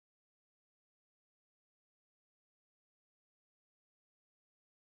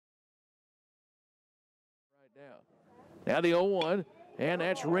Now the 0-1, and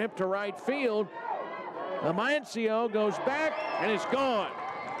that's ripped to right field. Amancio goes back, and it's gone.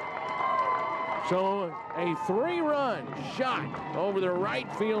 So a 3-run shot over the right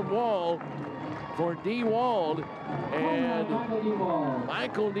field wall for Dewald, and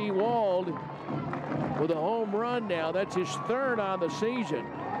Michael Dewald with a home run now. That's his third on the season.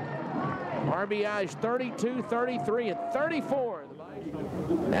 RBIs 32, 33, and 34.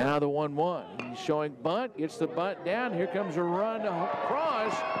 Now the 1-1. He's showing bunt, gets the bunt down. Here comes a run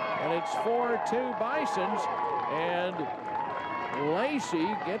across, and it's 4-2 Bisons, and Lacey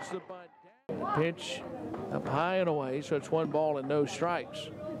gets the bunt down. The pitch up high and away, so it's 1 ball and no strikes.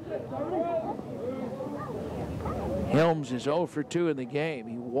 Helms is 0 for 2 in the game.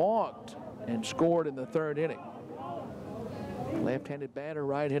 He walked and scored in the 3rd inning. Left-handed batter,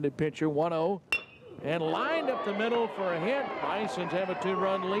 right-handed pitcher, 1-0. And lined up the middle for a hit. Bisons have a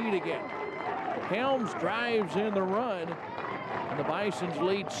 2-run lead again. Helms drives in the run, and the Bisons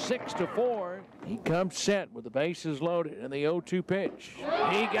lead 6-4. He comes set with the bases loaded, and the 0-2 pitch.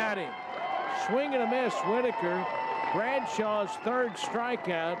 He got him. Swing and a miss, Whitaker. Bradshaw's 3rd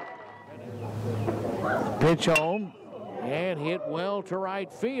strikeout. Pitch home, and hit well to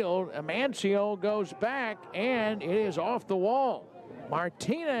right field. Amancio goes back, and it is off the wall.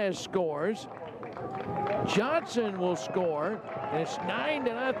 Martinez scores. Johnson will score, and it's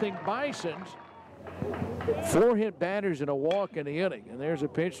 9-0 Bisons. 4 hit batters and a walk in the inning, and there's a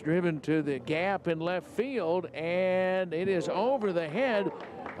pitch driven to the gap in left field, and it is over the head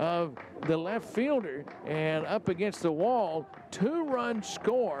of the left fielder and up against the wall. 2-run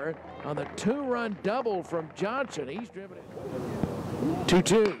score on the 2-run double from Johnson. He's driven it.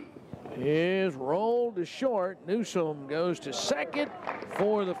 2-2 is rolled to short. Newsom goes to second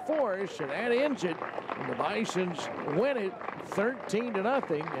for the force, and that ends it. And the Bisons win it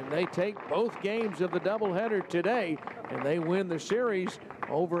 13-0, and they take both games of the doubleheader today, and they win the series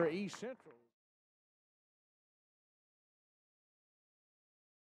over East Central.